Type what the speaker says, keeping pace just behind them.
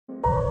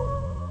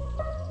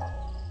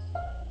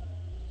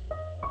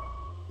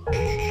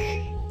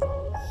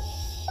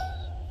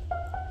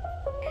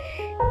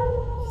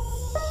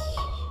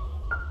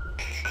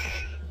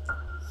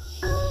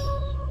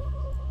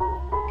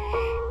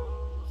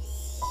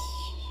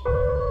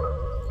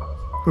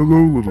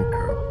Hello, little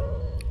cat.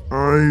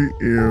 I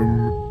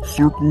am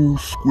Circle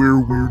Square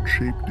Weird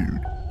Shape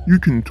Dude. You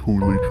can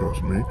totally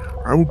trust me.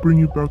 I will bring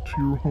you back to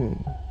your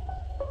home.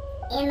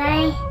 Am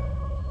I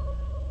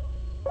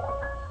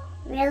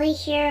really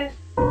here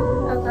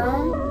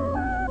alone?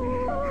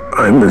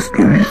 I must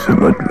give you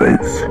some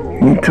advice.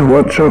 You need to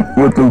watch out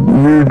for the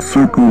weird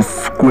circle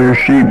square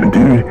shape,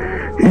 dude.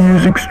 He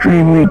is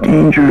extremely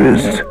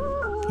dangerous.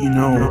 You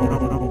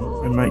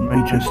know, it might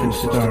be just a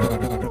start,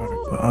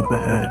 but up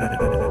ahead,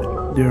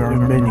 there are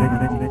many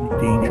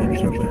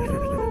dangers up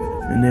ahead,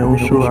 and they will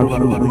show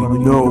absolutely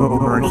no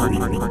mercy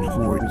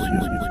towards you.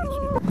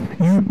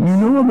 You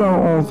know about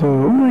all the,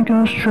 oh my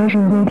gosh,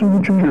 treasure, go to the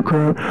treasure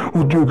crowd?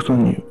 Well, joke's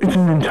on you. It's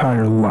an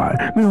entire lie.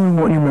 They only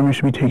want your memories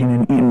to be taken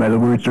and eaten by the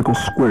weird circle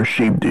square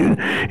shape dude.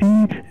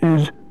 He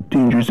is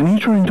dangerous, and he's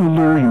trying to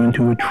lure you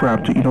into a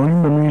trap to eat all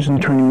your memories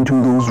and turn you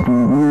into those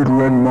weird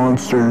red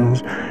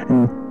monsters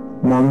and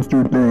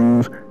monster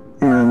things,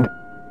 and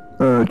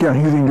yeah,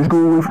 he's dangerous. Go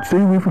away,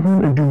 stay away from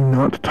him, and do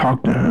not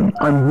talk to him.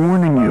 I'm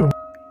warning you.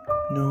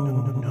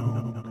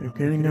 No, they're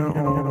getting that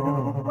all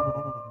wrong.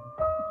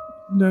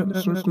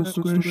 That circle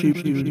square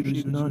shape dude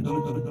is not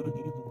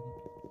evil.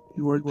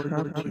 You are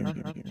trapped here,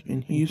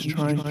 and he's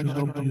trying to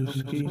help you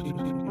escape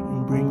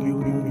and bring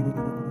you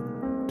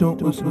home.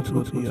 Don't listen to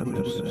what the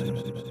others say.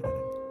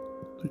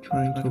 They're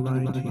trying to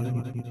lie to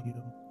you.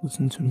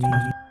 Listen to me.